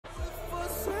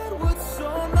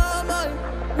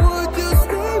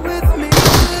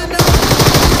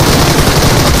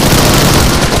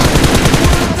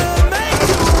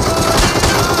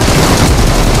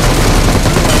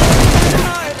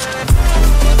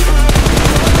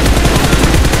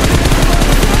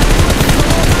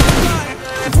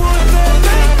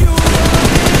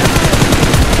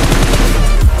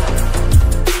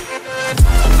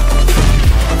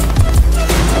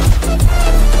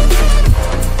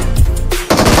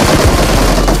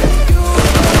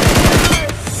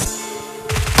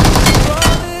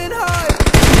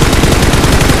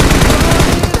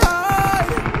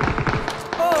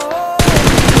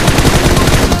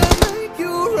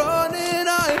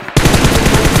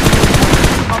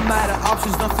I'm out of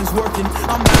options, nothing's working.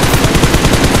 I'm out of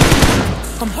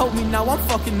Come help me now, I'm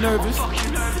fucking nervous.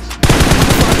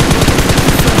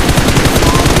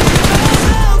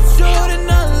 Shouldn't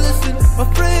not listen,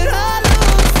 afraid I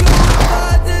lose you.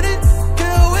 I didn't,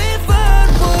 till we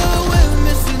find what we're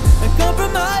missing and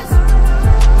compromise.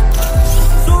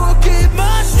 So I'll keep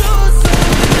my shoes on.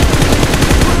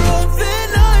 We're on thin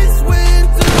ice,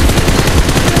 winter.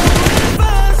 Till we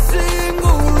find a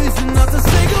single reason not to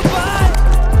say goodbye.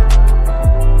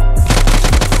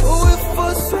 Oh, if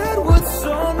I said what's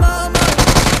on my mind,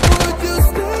 would you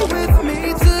stay with me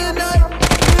tonight?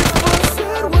 If I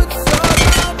said what's on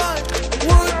my mind,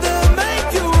 would that make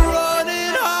you run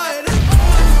and hide?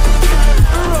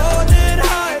 Run and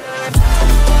hide.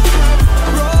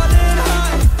 Run and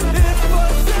hide. If I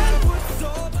said what's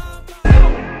on my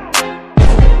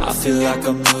mind. I feel like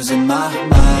I'm losing my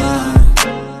mind.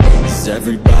 Is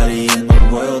everybody in the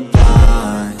world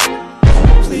blind?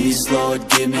 Please, Lord,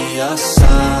 give me a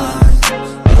sign,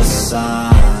 a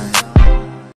sign.